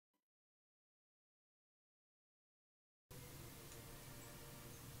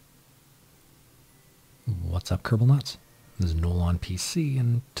What's up, Kerbal Nuts? This is Noel on PC,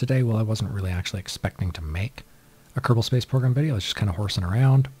 and today, well, I wasn't really actually expecting to make a Kerbal Space Program video. I was just kind of horsing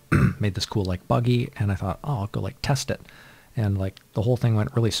around, made this cool, like, buggy, and I thought, oh, I'll go, like, test it. And, like, the whole thing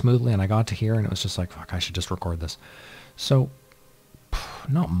went really smoothly, and I got to here, and it was just like, fuck, I should just record this. So,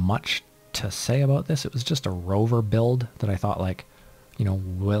 not much to say about this. It was just a Rover build that I thought, like, you know,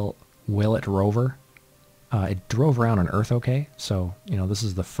 will it rover? It drove around on Earth okay, so, you know, this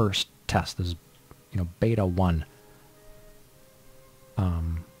is the first test. This is, you know, beta 1.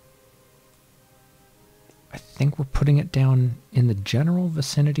 I think we're putting it down in the general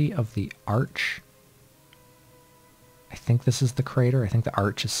vicinity of the arch. I think this is the crater. I think the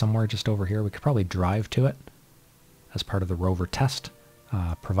arch is somewhere just over here. We could probably drive to it as part of the rover test,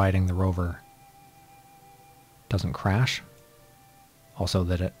 providing the rover doesn't crash. Also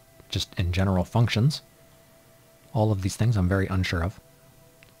that it just in general functions. All of these things I'm very unsure of.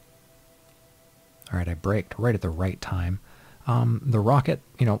 Alright, I braked right at the right time. The rocket,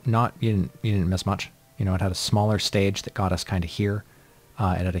 you know, you didn't miss much. You know, it had a smaller stage that got us kind of here.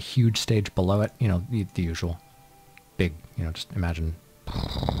 It had a huge stage below it. You know, the usual. Big, you know, just imagine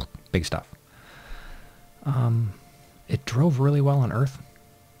big stuff. It drove really well on Earth.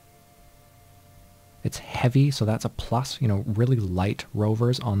 It's heavy, so that's a plus. You know, really light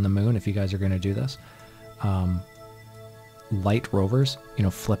rovers on the moon, if you guys are going to do this. Light rovers, you know,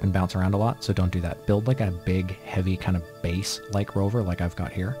 flip and bounce around a lot, so don't do that. Build like a big, heavy kind of base-like rover like I've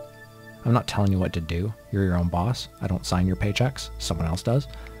got here. I'm not telling you what to do. You're your own boss. I don't sign your paychecks. Someone else does.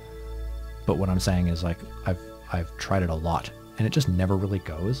 But what I'm saying is, like, I've tried it a lot, and it just never really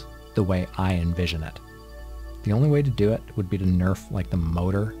goes the way I envision it. The only way to do it would be to nerf, like, the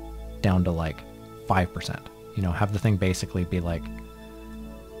motor down to, like, 5%. You know, have the thing basically be like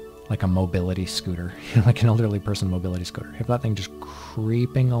a mobility scooter, you know, like an elderly person mobility scooter. Have that thing just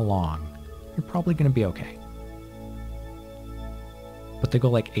creeping along, you're probably going to be okay. But they go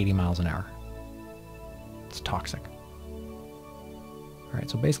like 80 miles an hour. It's toxic. Alright,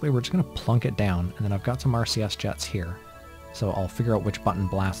 so basically we're just going to plunk it down, and then I've got some RCS jets here. So I'll figure out which button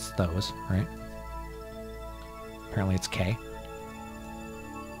blasts those, right? Apparently it's K.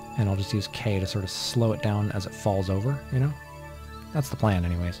 And I'll just use K to sort of slow it down as it falls over, you know? That's the plan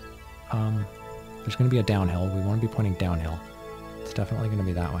anyways. There's going to be a downhill. We want to be pointing downhill. It's definitely going to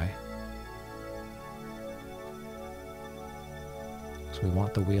be that way. So we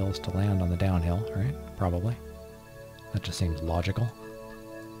want the wheels to land on the downhill, right? Probably. That just seems logical.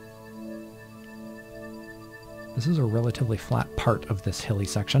 This is a relatively flat part of this hilly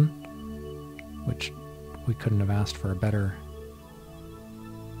section, which we couldn't have asked for a better...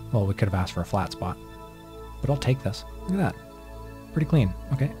 Well, we could have asked for a flat spot. But I'll take this. Look at that. Pretty clean.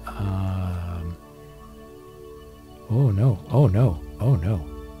 Okay. Oh no. Oh no. Oh no.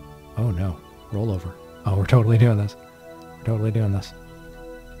 Oh no. Roll over. Oh, we're totally doing this. We're totally doing this.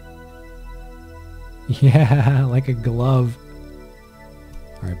 Yeah, like a glove.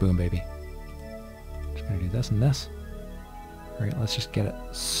 Alright, boom, baby. Just gonna do this and this. Alright, let's just get it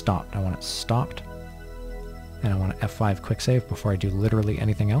stopped. I want it stopped. And I want to F5 quick save before I do literally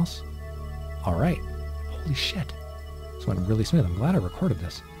anything else. Alright. Holy shit. This went really smooth. I'm glad I recorded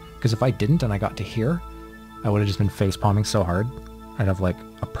this. Because if I didn't and I got to here, I would have just been face palming so hard. I'd have like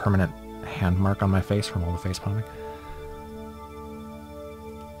a permanent hand mark on my face from all the face palming.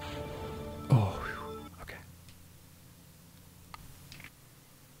 Oh, whew. Okay.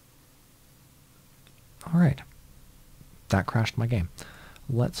 Alright. That crashed my game.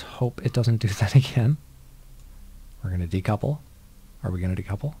 Let's hope it doesn't do that again. We're going to decouple. Are we going to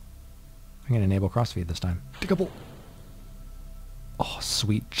decouple? I'm going to enable crossfeed this time. Decouple! Oh,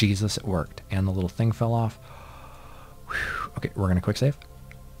 sweet Jesus, it worked. And the little thing fell off. Whew. Okay, we're going to quick save.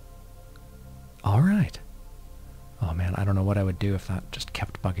 Alright. Oh man, I don't know what I would do if that just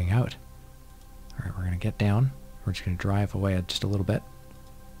kept bugging out. Alright, we're going to get down. We're just going to drive away just a little bit.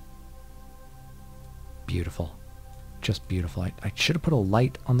 Beautiful. Just beautiful. I should have put a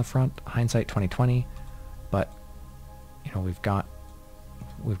light on the front. Hindsight 2020. But, you know, we've got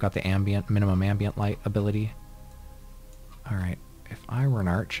the ambient, minimum ambient light ability. Alright. If I were an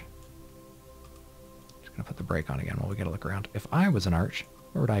arch, just gonna put the brake on again while we get a look around. If I was an arch,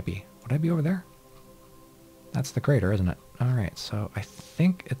 where would I be? Would I be over there? That's the crater, isn't it? Alright, so I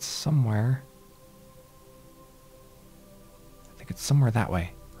think it's somewhere... I think it's somewhere that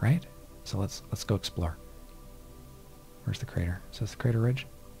way, right? So let's go explore. Where's the crater? Is this the crater ridge?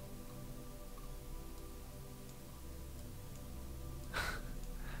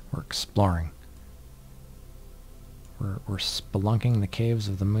 We're exploring. We're spelunking the caves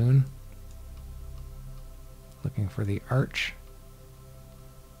of the moon. Looking for the arch.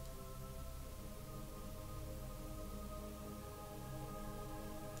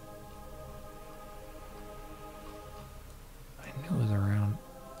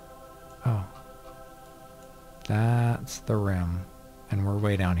 That's the rim. And we're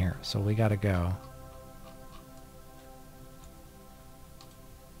way down here. So we gotta go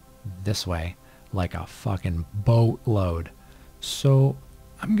this way like a fucking boatload. So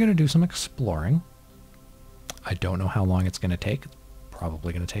I'm gonna do some exploring. I don't know how long it's gonna take. It's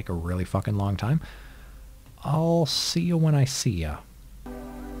probably gonna take a really fucking long time. I'll see you when I see ya.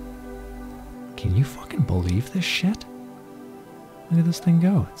 Can you fucking believe this shit? Look at this thing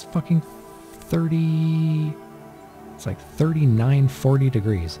go. It's fucking 30... It's like 39, 40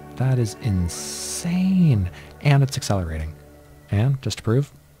 degrees. That is insane. And it's accelerating. And, just to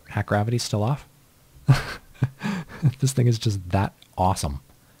prove, hack gravity's still off. This thing is just that awesome.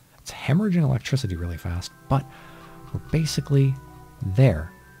 It's hemorrhaging electricity really fast, but we're basically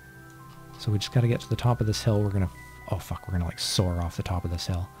there. So we just got to get to the top of this hill. We're going to... Oh, fuck. We're going to, like, soar off the top of this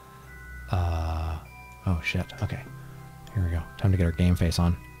hill. Oh, shit. Okay. Here we go. Time to get our game face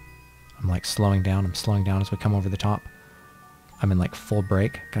on. I'm, like, slowing down. I'm slowing down as we come over the top. I'm in, like, full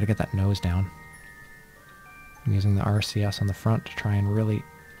brake. Got to get that nose down. I'm using the RCS on the front to try and really...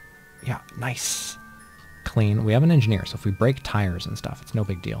 Yeah, nice. Clean. We have an engineer, so if we break tires and stuff, it's no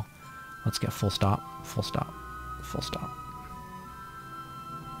big deal. Let's get full stop. Full stop. Full stop.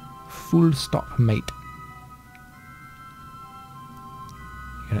 Full stop, mate.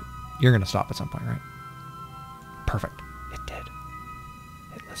 You're gonna stop at some point, right? Perfect. It did.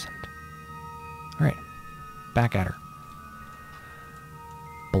 It listened. Alright. Back at her.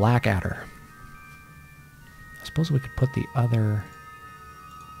 Black at her. I suppose we could put the other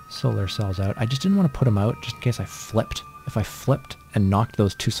solar cells out. I just didn't want to put them out just in case I flipped. If I flipped and knocked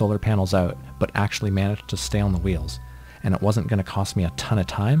those 2 solar panels out, but actually managed to stay on the wheels, and it wasn't going to cost me a ton of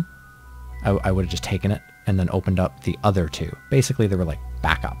time, I would have just taken it and then opened up the other 2. Basically, they were like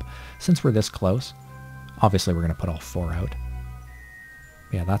backup. Since we're this close, obviously we're going to put all 4 out.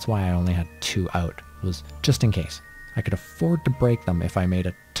 Yeah, that's why I only had 2 out. It was just in case. I could afford to break them if I made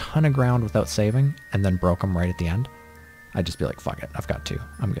a ton of ground without saving and then broke them right at the end. I'd just be like, fuck it, I've got 2.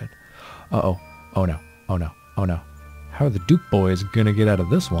 I'm good. Uh-oh. Oh no. Oh no. Oh no. How are the Duke boys gonna get out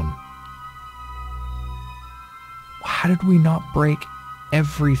of this one? How did we not break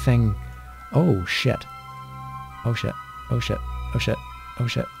everything? Oh shit. Oh shit. Oh shit. Oh shit. Oh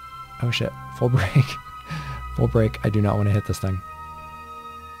shit. Oh shit. Full brake. Full brake. I do not want to hit this thing.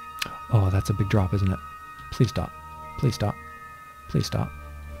 Oh, that's a big drop, isn't it? Please stop. Please stop. Please stop.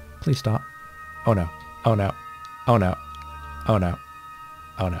 Please stop. Oh no. Oh no. Oh no. Oh no.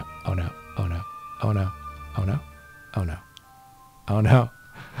 Oh no. Oh no. Oh no. Oh no. Oh no. Oh no. Oh no.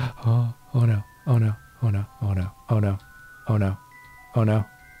 Oh, oh no. Oh no. Oh no. Oh no. Oh no. Oh no. Oh no.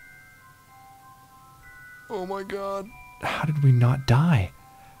 Oh my god. How did we not die?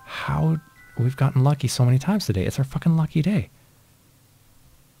 How... We've gotten lucky so many times today. It's our fucking lucky day.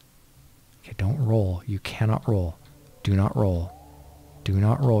 Okay, don't roll. You cannot roll. Do not roll. Do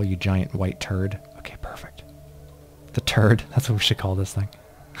not roll, you giant white turd. Okay, perfect. The turd. That's what we should call this thing.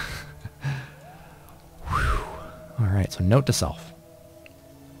 Alright, so note to self.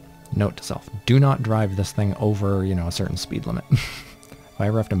 Note to self. Do not drive this thing over, you know, a certain speed limit. If I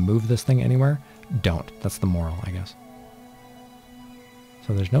ever have to move this thing anywhere, don't. That's the moral, I guess.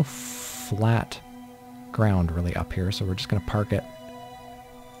 So there's no flat ground really up here, so we're just going to park it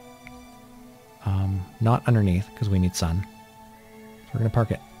not underneath, because we need sun. So we're going to park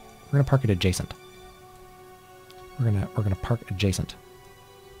it. We're going to park it adjacent. We're gonna park adjacent.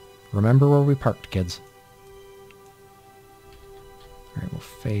 Remember where we parked, kids. Alright, we'll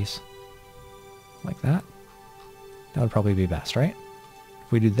face like that. That would probably be best, right?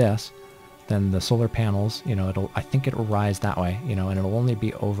 If we do this, then the solar panels, you know, I think it'll rise that way, you know, and it'll only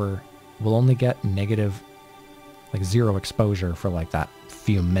be over, we'll only get negative, like 0 exposure for like that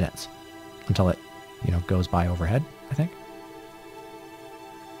few minutes until it, you know, goes by overhead, I think.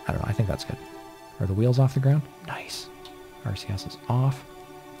 I don't know, I think that's good. Are the wheels off the ground? Nice. RCS is off.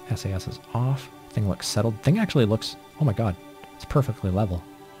 SAS is off. Thing looks settled. Thing actually looks, oh my god, it's perfectly level.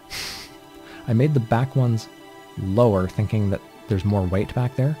 I made the back ones lower thinking that there's more weight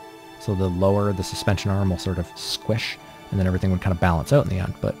back there. So the lower the suspension arm will sort of squish and then everything would kind of balance out in the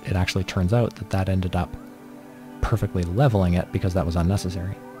end. But it actually turns out that that ended up perfectly leveling it because that was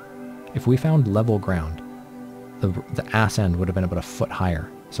unnecessary. If we found level ground, the ass end would have been about a foot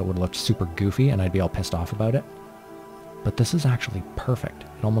higher. So it would have looked super goofy and I'd be all pissed off about it. But this is actually perfect.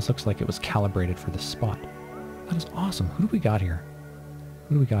 It almost looks like it was calibrated for this spot. That is awesome. Who do we got here?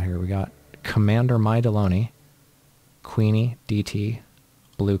 Who do we got here? We got Commander My Deloney, Queenie, DT,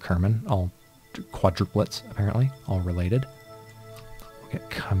 Blue Kerman, all quadruplets apparently, all related. We got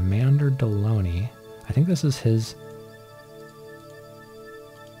Commander Deloney. I think this is his...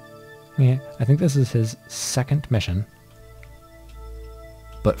 Yeah, I think this is his second mission.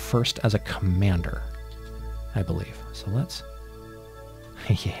 but first as a commander, I believe. So let's...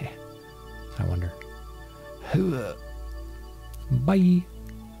 yeah. I wonder. Bye.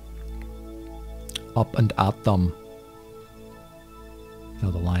 Up and at them.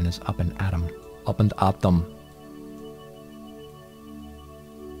 No, the line is up and at them. Up and at them.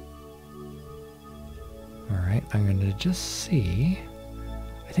 Alright, I'm going to just see.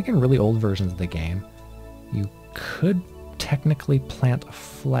 I think in really old versions of the game, you could technically plant a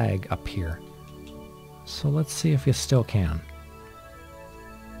flag up here. So let's see if you still can.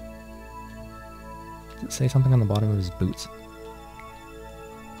 Does it say something on the bottom of his boots?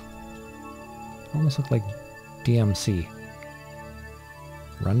 Almost look like DMC.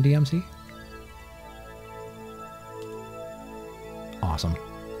 Run DMC? Awesome.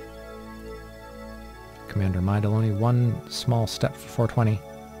 Commander Midaloni, one small step for 420.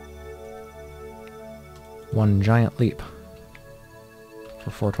 One giant leap for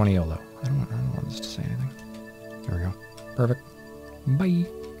 420 YOLO. I don't want this to say anything. There we go. Perfect. Bye.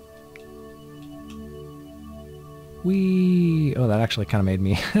 Whee! Oh, that actually kind of made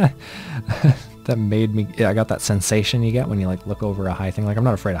me... that made me... Yeah, I got that sensation you get when you like look over a high thing. Like, I'm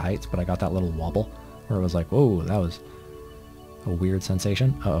not afraid of heights, but I got that little wobble where it was like, whoa, that was a weird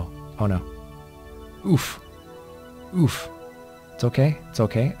sensation. Uh-oh. Oh, no. Oof. Oof. It's okay. It's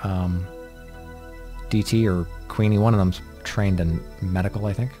okay. DT or Queenie, one of them's trained in medical,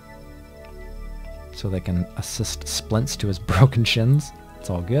 I think. So they can assist Splints to his broken shins. It's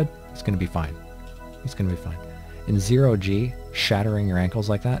all good. It's going to be fine. It's going to be fine. In 0G, shattering your ankles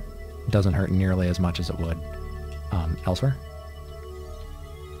like that doesn't hurt nearly as much as it would elsewhere.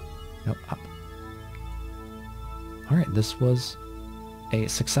 Nope, up. Alright, this was a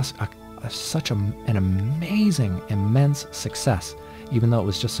success, such an amazing, immense success. Even though it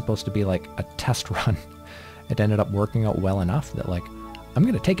was just supposed to be like a test run, it ended up working out well enough that like, I'm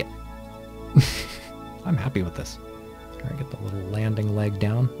going to take it. I'm happy with this. Alright, get the little landing leg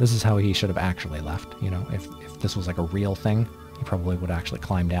down. This is how he should have actually left, you know, if this was like a real thing, he probably would actually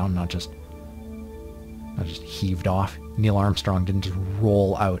climb down, not just heaved off. Neil Armstrong didn't just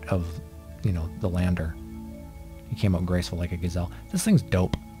roll out of, you know, the lander. He came out graceful like a gazelle. This thing's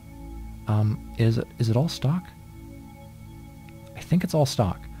dope. Is it all stock? I think it's all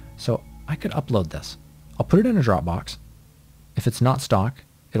stock. So I could upload this. I'll put it in a Dropbox. If it's not stock,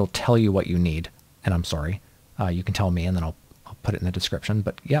 it'll tell you what you need. And I'm sorry. You can tell me and then I'll put it in the description.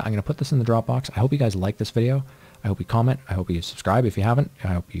 But yeah, I'm going to put this in the Dropbox. I hope you guys like this video. I hope you comment. I hope you subscribe if you haven't. I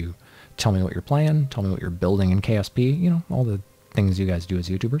hope you tell me what you're playing. Tell me what you're building in KSP. You know, all the things you guys do as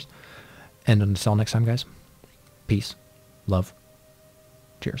YouTubers. And until next time, guys. Peace. Love.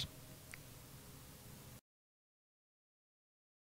 Cheers.